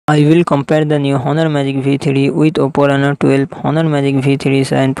I will compare the new Honor Magic V3 with Oppo Reno 12. Honor Magic V3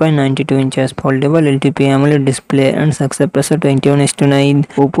 is 7.92 inches foldable LTP AMOLED display and success pressure 21:9.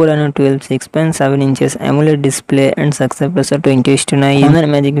 Oppo Reno 12 6.7 inches AMOLED display and success pressure 20:9. Honor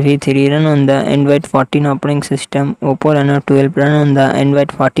Magic V3 run on the Android 14 operating system. Oppo Reno 12 run on the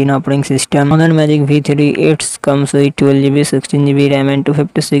Android 14 operating system. Honor Magic V3 it comes with 12GB, 16GB RAM and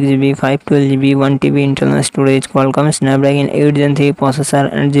 256GB, 512GB, 1TB internal storage. Qualcomm Snapdragon 8 Gen 3 processor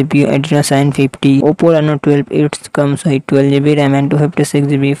and GPU Adreno 750. Oppo Reno 12 it comes with 12GB RAM and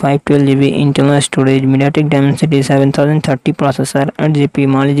 256GB, 512GB internal storage. MediaTek Dimensity 7030 processor and GPU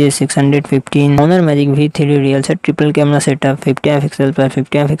Mali J615. Honor Magic V3 real set triple camera setup 50MP plus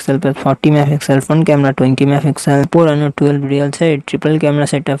 50MP plus 40MP front camera 20MP. Oppo Reno 12 real set triple camera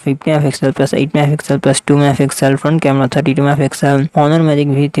setup 50MP plus 8MP plus 2MP front camera 32MP. Honor Magic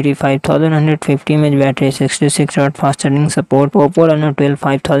V3 5150 mAh battery 66W fast charging support. Oppo Reno 12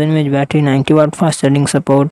 5000 mAh battery 90W fast charging support.